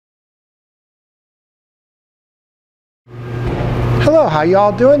How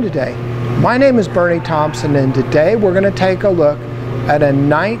y'all doing today? My name is Bernie Thompson, and today we're going to take a look at a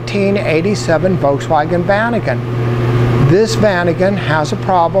 1987 Volkswagen Vanagon. This Vanagon has a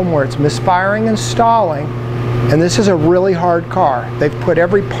problem where it's misfiring and stalling, and this is a really hard car. They've put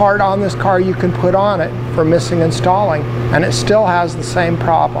every part on this car you can put on it for missing and stalling, and it still has the same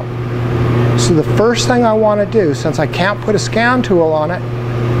problem. So the first thing I want to do, since I can't put a scan tool on it,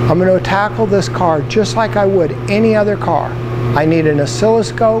 I'm going to tackle this car just like I would any other car. I need an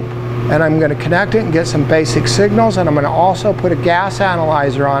oscilloscope, and I'm going to connect it and get some basic signals, and I'm going to also put a gas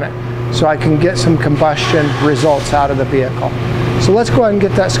analyzer on it so I can get some combustion results out of the vehicle. So let's go ahead and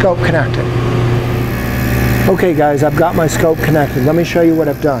get that scope connected. Okay guys, I've got my scope connected. Let me show you what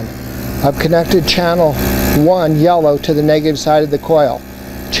I've done. I've connected channel 1 yellow to the negative side of the coil.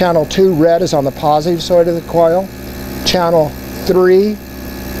 Channel 2 red is on the positive side of the coil. Channel 3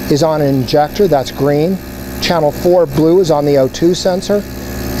 is on an injector, that's green. Channel 4 blue is on the O2 sensor,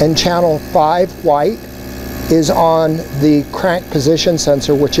 and channel 5 white is on the crank position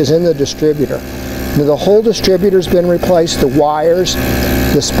sensor, which is in the distributor. Now, the whole distributor's been replaced, the wires,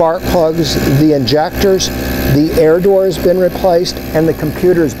 the spark plugs, the injectors, the air door has been replaced, and the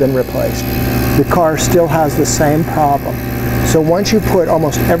computer's been replaced. The car still has the same problem. So once you put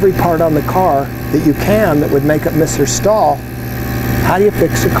almost every part on the car that you can that would make it miss or stall, how do you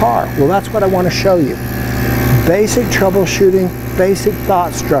fix a car? Well, that's what I want to show you. Basic troubleshooting, basic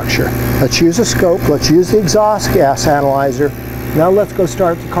thought structure. Let's use a scope, let's use the exhaust gas analyzer. Now let's go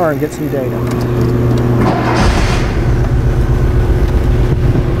start the car and get some data.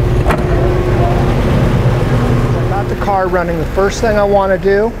 I got the car running. The first thing I want to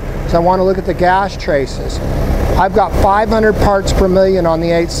do is I want to look at the gas traces. I've got 500 parts per million on the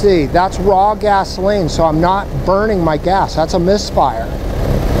 8C. That's raw gasoline, so I'm not burning my gas. That's a misfire.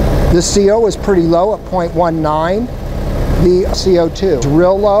 The CO is pretty low at 0.19. The CO2 is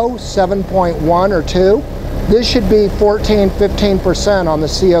real low, 7.1 or 2. This should be 14–15% on the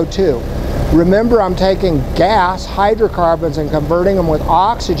CO2. Remember, I'm taking gas, hydrocarbons, and converting them with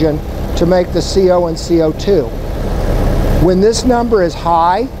oxygen to make the CO and CO2. When this number is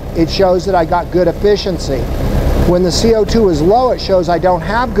high, it shows that I got good efficiency. When the CO2 is low, it shows I don't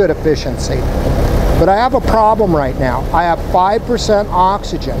have good efficiency. But I have a problem right now. I have 5%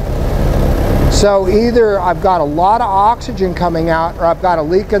 oxygen. So either I've got a lot of oxygen coming out or I've got a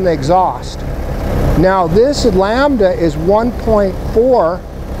leak in the exhaust. Now this lambda is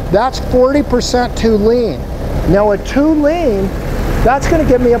 1.4. That's 40% too lean. Now at too lean, that's going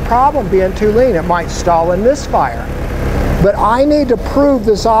to give me a problem being too lean. It might stall and misfire. But I need to prove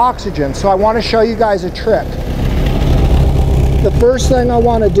this oxygen, so I want to show you guys a trick. The first thing I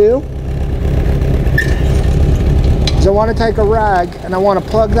want to do is I want to take a rag and I want to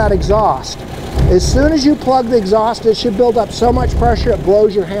plug that exhaust. As soon as you plug the exhaust, it should build up so much pressure it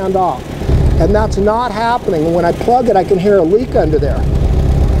blows your hand off. And that's not happening. And when I plug it, I can hear a leak under there.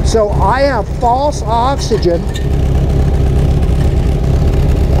 So I have false oxygen.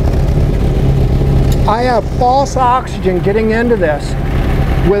 I have false oxygen getting into this.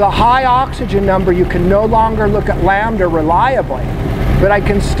 With a high oxygen number, you can no longer look at lambda reliably. But I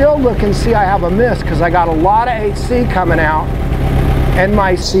can still look and see I have a miss because I got a lot of HC coming out and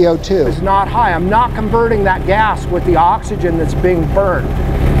my CO2 is not high. I'm not converting that gas with the oxygen that's being burned.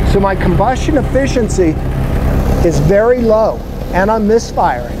 So my combustion efficiency is very low and I'm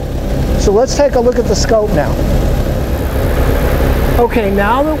misfiring. So let's take a look at the scope now. Okay,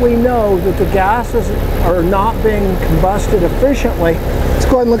 now that we know that the gases are not being combusted efficiently, let's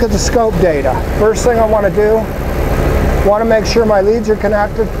go ahead and look at the scope data. First thing I want to do, want to make sure my leads are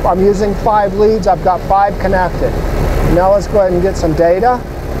connected. I'm using 5 leads, I've got 5 connected. Now let's go ahead and get some data.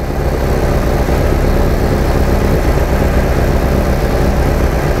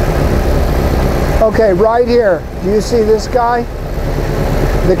 Okay, right here, do you see this guy?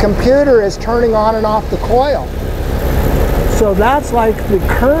 The computer is turning on and off the coil. So that's like the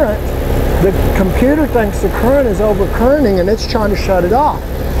current, the computer thinks the current is overcurrenting and it's trying to shut it off.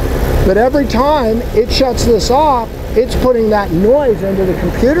 But every time it shuts this off, it's putting that noise into the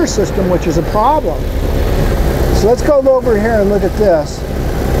computer system, which is a problem. So let's go over here and look at this.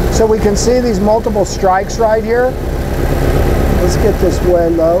 So we can see these multiple strikes right here. Let's get this way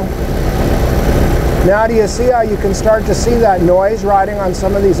low. Now do you see how you can start to see that noise riding on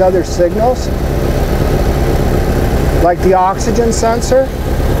some of these other signals? Like the oxygen sensor.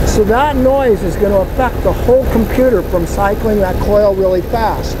 So that noise is going to affect the whole computer from cycling that coil really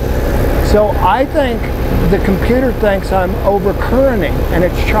fast. So I think the computer thinks I'm overcurrenting and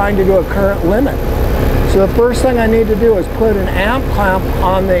it's trying to do a current limit. So the first thing I need to do is put an amp clamp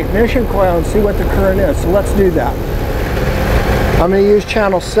on the ignition coil and see what the current is. So let's do that. I'm going to use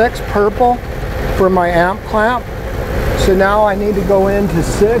channel 6 purple for my amp clamp. So now I need to go into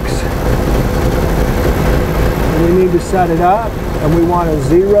 6. And we need to set it up. And we want a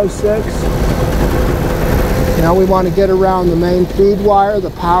 0.6. Now we want to get around the main feed wire, the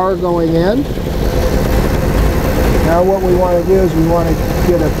power going in. Now what we want to do is we want to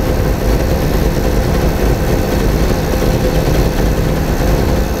get a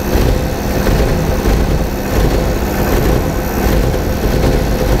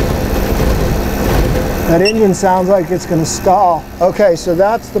That engine sounds like it's going to stall. Okay, so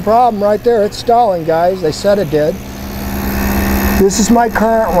that's the problem right there. It's stalling, guys. They said it did. This is my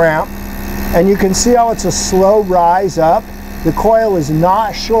current ramp, and you can see how it's a slow rise up. The coil is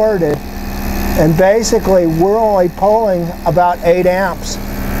not shorted, and basically we're only pulling about 8 amps.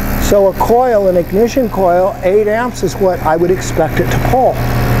 So a coil, an ignition coil, 8 amps is what I would expect it to pull.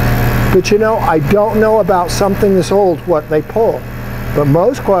 But you know, I don't know about something this old what they pull. But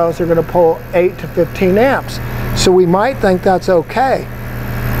most coils are going to pull 8 to 15 amps. So we might think that's okay.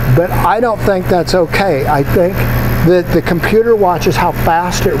 But I don't think that's okay. I think that the computer watches how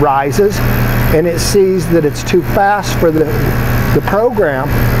fast it rises, and it sees that it's too fast for the program.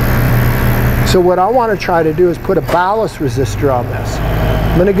 So what I want to try to do is put a ballast resistor on this.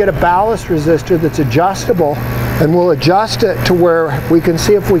 I'm going to get a ballast resistor that's adjustable, and we'll adjust it to where we can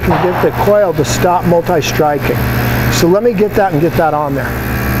see if we can get the coil to stop multi-striking. So let me get that and get that on there.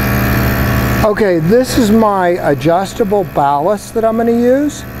 Okay, this is my adjustable ballast that I'm going to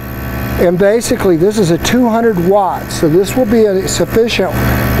use. And basically this is a 200 watts. So this will be sufficient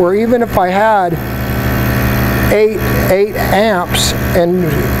where even if I had 8 amps and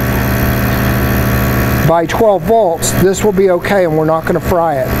by 12 volts, this will be okay and we're not going to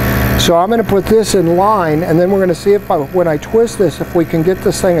fry it. So I'm going to put this in line, and then we're going to see if when I twist this, if we can get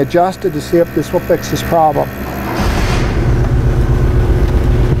this thing adjusted to see if this will fix this problem.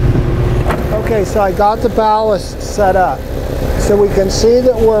 Okay, so I got the ballast set up. So we can see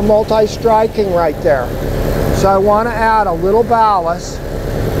that we're multi-striking right there. So I want to add a little ballast.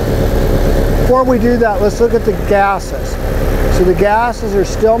 Before we do that, let's look at the gases. So the gases are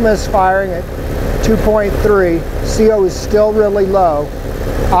still misfiring at 2.3. CO is still really low.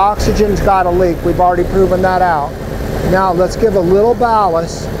 Oxygen's got a leak. We've already proven that out. Now let's give a little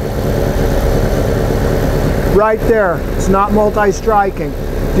ballast. Right there. It's not multi-striking.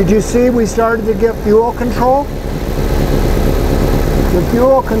 Did you see we started to get fuel control? The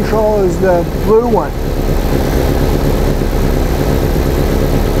fuel control is the blue one.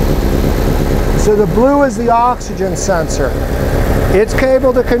 So the blue is the oxygen sensor. It's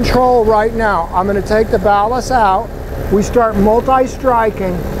cable to control right now. I'm going to take the ballast out. We start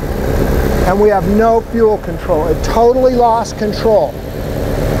multi-striking and we have no fuel control. It totally lost control.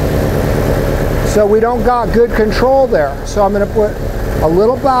 So we don't got good control there. So I'm going to put a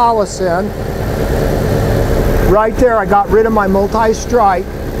little ballast in. Right there I got rid of my multi-strike,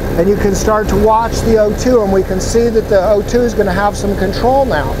 and you can start to watch the O2, and we can see that the O2 is going to have some control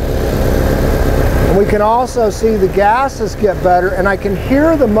now. And we can also see the gases get better, and I can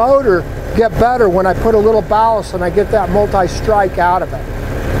hear the motor get better when I put a little ballast and I get that multi-strike out of it.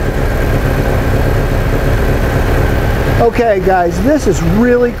 Okay guys, this is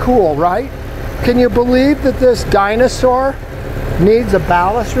really cool, right? Can you believe that this dinosaur needs a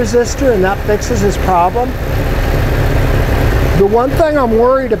ballast resistor and that fixes his problem? The one thing I'm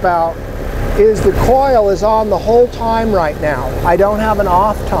worried about is the coil is on the whole time right now. I don't have an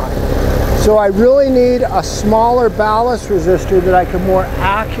off time. So I really need a smaller ballast resistor that I can more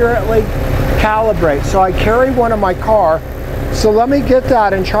accurately calibrate. So I carry one in my car. So let me get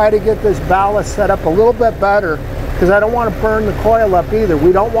that and try to get this ballast set up a little bit better, because I don't want to burn the coil up either.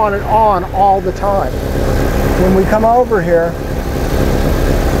 We don't want it on all the time. When we come over here,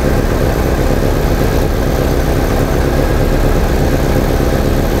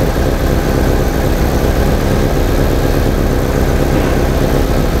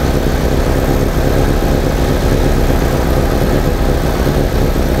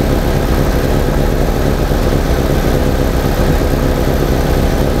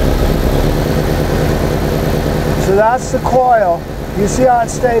 so that's the coil. You see how it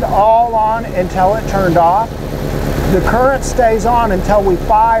stayed all on until it turned off? The current stays on until we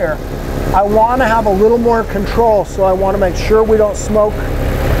fire. I want to have a little more control, so I want to make sure we don't smoke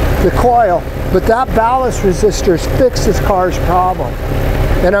the coil. But that ballast resistor fixed this car's problem.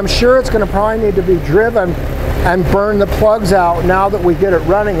 And I'm sure it's going to probably need to be driven and burn the plugs out now that we get it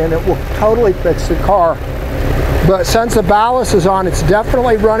running, and it will totally fix the car. But since the ballast is on, it's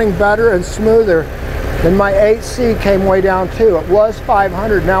definitely running better and smoother. Then my 8C came way down too. It was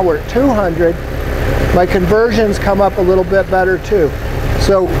 500, now we're at 200. My conversions come up a little bit better too.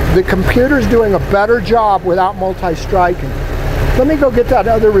 So the computer's doing a better job without multi-striking. Let me go get that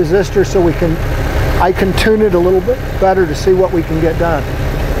other resistor so I can tune it a little bit better to see what we can get done.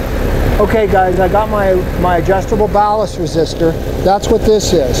 Okay guys, I got my adjustable ballast resistor. That's what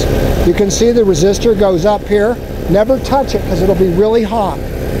this is. You can see the resistor goes up here. Never touch it because it'll be really hot.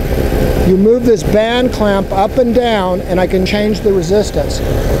 You move this band clamp up and down and I can change the resistance.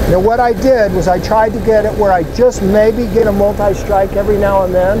 Now what I did was I tried to get it where I just maybe get a multi-strike every now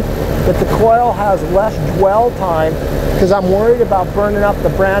and then, but the coil has less dwell time because I'm worried about burning up the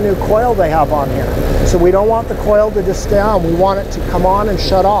brand new coil they have on here. So we don't want the coil to just stay on, we want it to come on and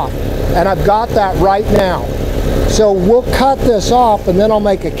shut off. And I've got that right now. So we'll cut this off and then I'll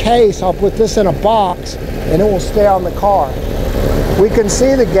make a case. I'll put this in a box and it will stay on the car. We can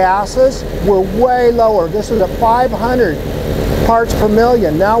see the gases were way lower. This was at 500 parts per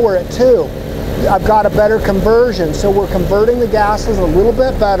million. Now we're at 2. I've got a better conversion. So we're converting the gases a little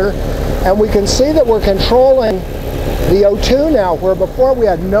bit better. And we can see that we're controlling the O2 now, where before we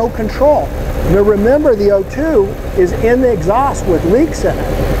had no control. Now remember, the O2 is in the exhaust with leaks in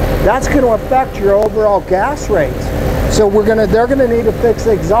it. That's going to affect your overall gas rates. So they're going to need to fix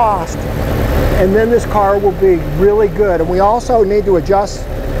the exhaust, and then this car will be really good. And we also need to adjust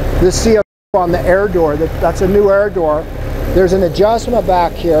the CO2 on the air door. That's a new air door. There's an adjustment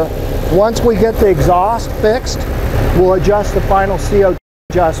back here. Once we get the exhaust fixed, we'll adjust the final CO2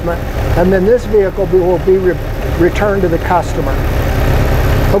 adjustment, and then this vehicle will be returned to the customer.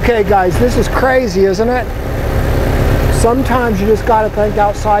 Okay guys, this is crazy, isn't it? Sometimes you just got to think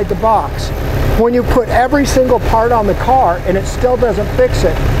outside the box. When you put every single part on the car and it still doesn't fix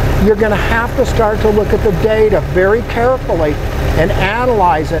it, you're going to have to start to look at the data very carefully and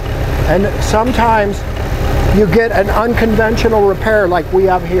analyze it. And sometimes you get an unconventional repair like we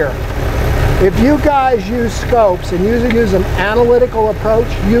have here. If you guys use scopes and use an analytical approach,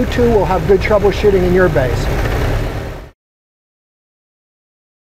 you too will have good troubleshooting in your base.